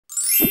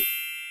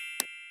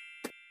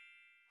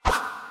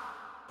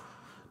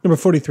Number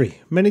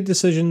 43. Many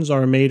decisions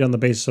are made on the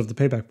basis of the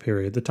payback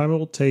period, the time it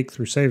will take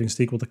through savings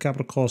to equal the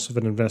capital cost of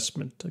an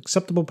investment.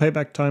 Acceptable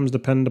payback times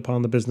depend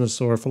upon the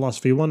business or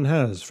philosophy one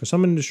has. For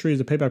some industries,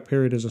 the payback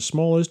period is as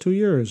small as 2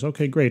 years.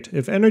 Okay, great.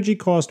 If energy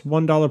cost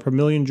 $1 per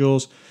million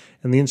joules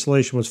and the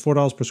installation was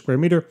 $4 per square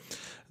meter,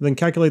 then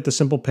calculate the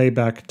simple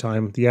payback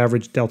time. The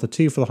average delta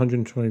T for the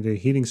 120-day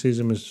heating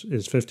season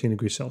is 15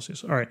 degrees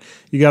Celsius. All right,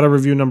 you got to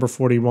review number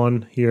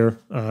 41 here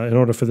in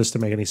order for this to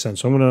make any sense.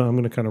 So I'm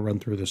gonna kind of run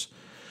through this.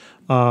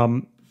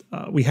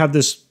 We have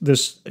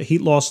this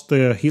heat loss,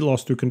 the heat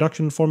loss through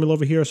conduction formula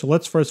over here. So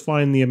let's first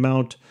find the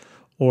amount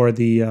or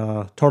the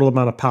total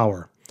amount of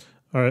power,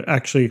 or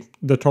actually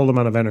the total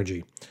amount of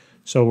energy.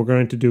 So we're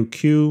going to do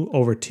Q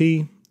over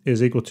T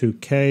is equal to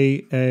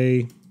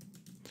A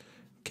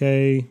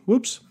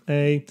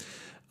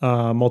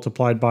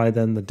multiplied by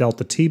then the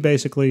delta T,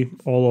 basically,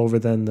 all over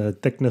then the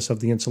thickness of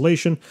the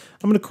insulation.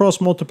 I'm going to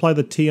cross multiply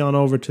the T on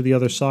over to the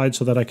other side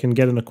so that I can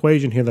get an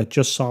equation here that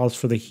just solves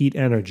for the heat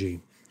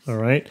energy. All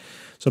right,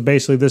 so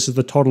basically this is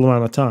the total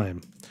amount of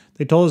time.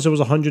 They told us it was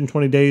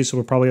 120 days, so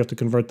we'll probably have to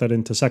convert that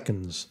into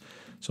seconds.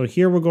 So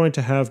here we're going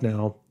to have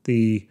now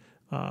the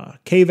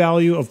K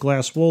value of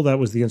glass wool, that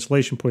was the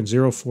insulation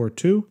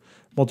 0.042,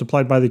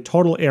 multiplied by the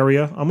total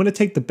area. I'm going to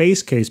take the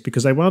base case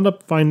because I wound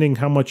up finding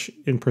how much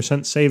in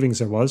percent savings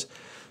there was.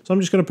 So I'm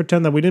just going to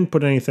pretend that we didn't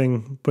put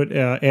anything,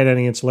 add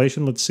any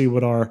insulation. Let's see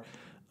what our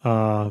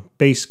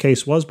base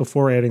case was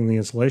before adding the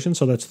insulation.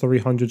 So that's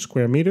 300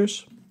 square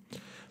meters.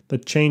 The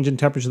change in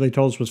temperature they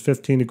told us was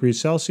 15 degrees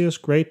Celsius.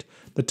 Great.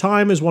 The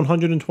time is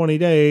 120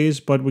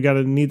 days, but we got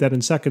to need that in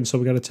seconds, so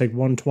we got to take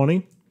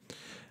 120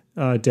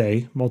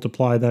 day,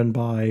 multiply then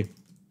by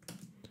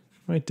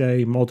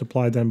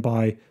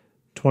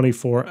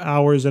 24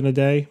 hours in a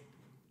day,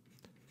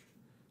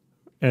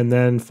 and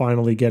then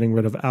finally getting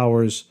rid of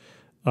hours.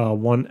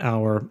 1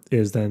 hour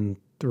is then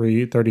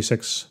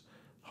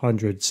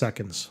 3,600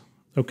 seconds.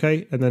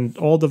 Okay, and then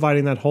all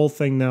dividing that whole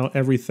thing now,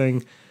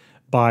 everything,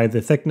 by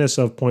the thickness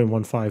of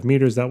 0.15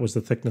 meters. That was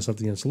the thickness of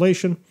the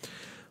insulation.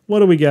 What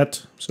do we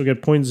get? So we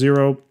get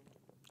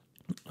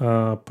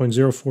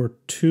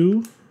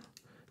 0.042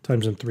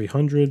 times in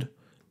 300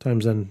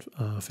 times in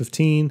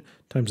 15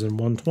 times in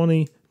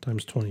 120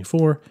 times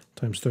 24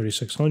 times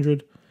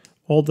 3,600.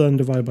 All done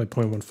divided by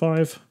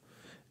 0.15.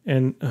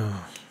 And,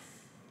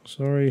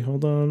 sorry,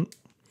 hold on.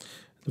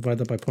 Divide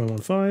that by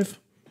 0.15. And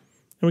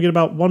we get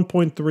about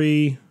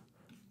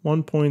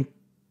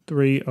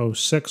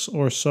 1.306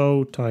 or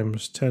so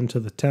times 10 to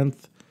the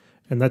 10th,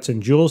 and that's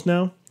in joules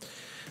now.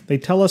 They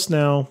tell us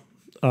now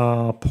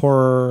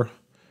 $1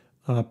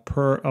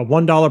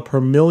 per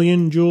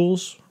million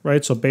joules,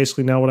 right? So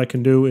basically now what I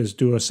can do is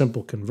do a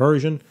simple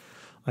conversion.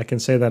 I can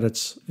say that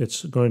it's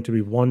going to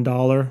be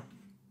 $1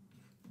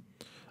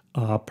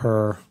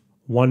 per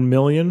 1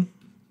 million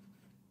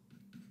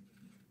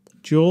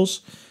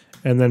joules.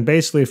 And then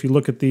basically if you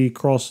look at the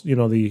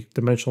the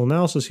dimensional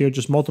analysis here,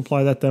 just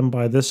multiply that then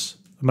by this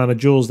amount of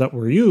joules that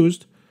were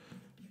used.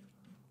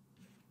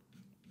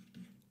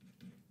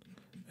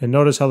 And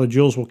notice how the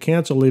joules will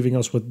cancel, leaving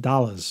us with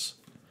dollars.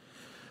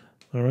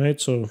 All right,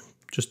 so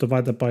just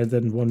divide that by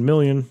then 1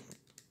 million.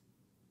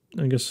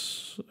 I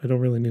guess I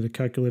don't really need a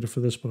calculator for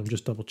this, but I'm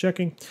just double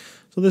checking.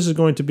 So this is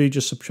going to be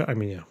just subtract,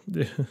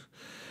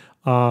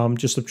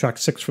 just subtract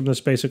 6 from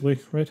this basically,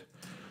 right?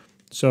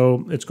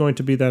 So it's going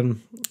to be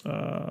then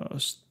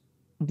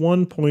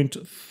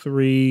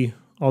 1.3,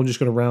 I'm just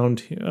going to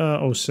round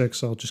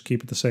 06, I'll just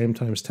keep it the same,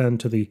 times 10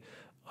 to the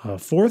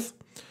 4th,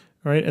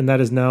 all right? And that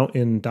is now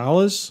in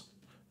dollars,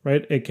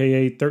 right?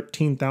 AKA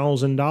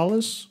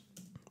 $13,000.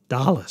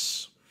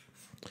 Dollars.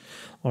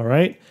 All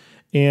right.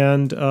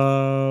 And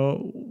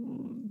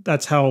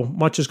that's how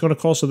much it's going to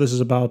cost. So this is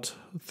about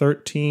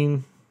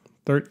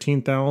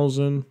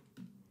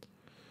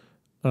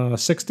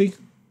 $13,060,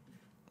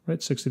 right?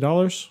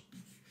 $60.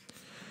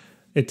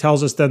 It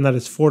tells us then that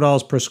it's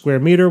 $4 per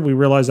square meter. We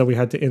realized that we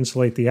had to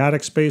insulate the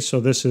attic space. So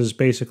this is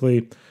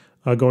basically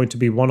going to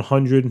be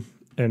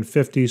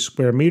 150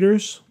 square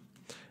meters.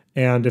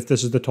 And if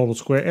this is the total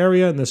square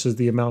area and this is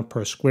the amount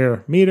per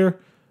square meter,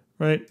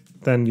 right,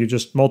 then you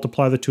just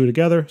multiply the two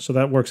together. So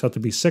that works out to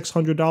be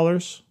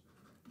 $600.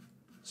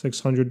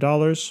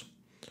 $600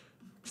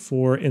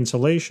 for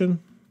insulation.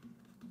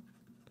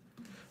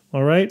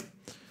 All right.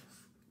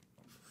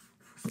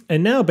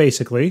 And now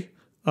basically,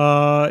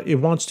 it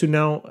wants to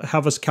now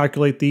have us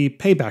calculate the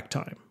payback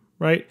time,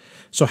 right?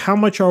 So how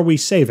much are we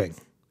saving?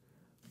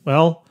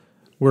 Well,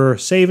 we're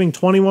saving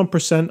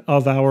 21%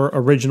 of our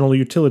original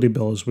utility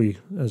bill as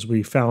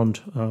we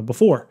found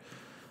before.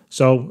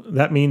 So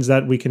that means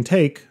that we can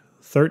take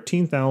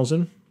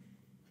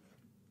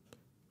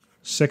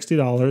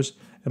 $13,060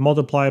 and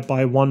multiply it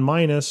by 1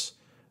 minus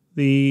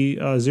the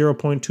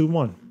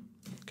 0.21.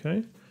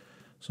 Okay,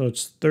 so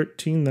it's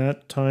 13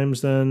 that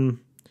times then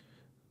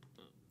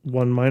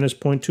 1 minus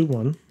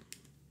 0.21.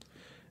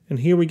 And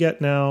here we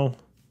get now,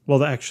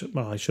 well, I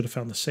should have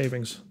found the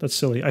savings. That's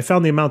silly. I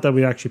found the amount that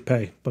we actually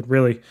pay, but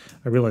really,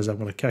 I realized I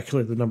want to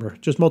calculate the number.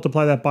 Just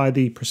multiply that by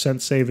the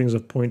percent savings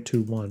of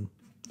 0.21.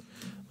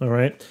 All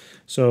right.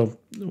 So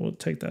we'll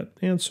take that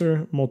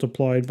answer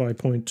multiplied by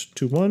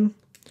 0.21.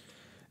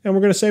 And we're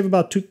going to save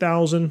about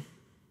 2,000.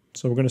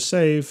 So we're going to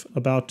save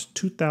about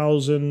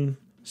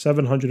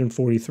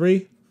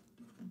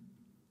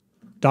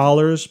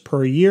 $2,743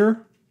 per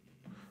year,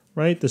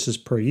 right? This is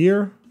per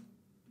year.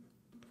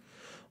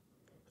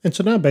 And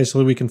so now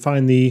basically we can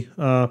find the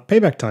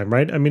payback time,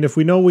 right? I mean, if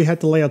we know we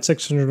had to lay out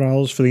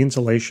 $600 for the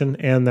insulation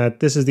and that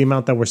this is the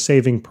amount that we're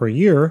saving per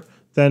year,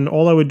 then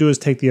all I would do is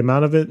take the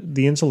amount of it,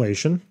 the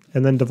insulation,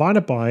 and then divide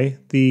it by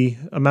the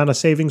amount of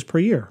savings per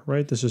year,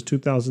 right? This is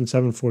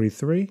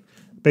 2,743.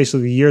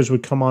 Basically, the years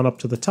would come on up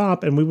to the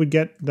top, and we would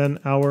get then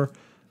our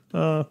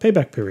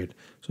payback period.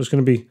 So it's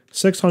going to be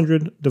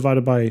 600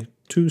 divided by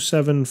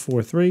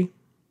 2,743. And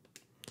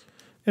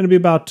it'd be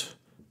about,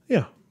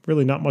 yeah,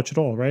 really not much at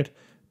all, right?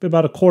 Be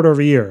about a quarter of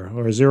a year,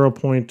 or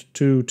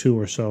 0.22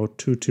 or so,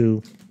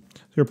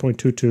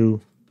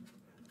 0.22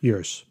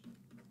 years.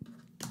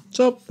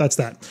 So that's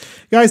that.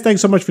 Guys,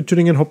 thanks so much for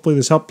tuning in. Hopefully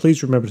this helped.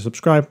 Please remember to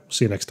subscribe.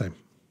 See you next time.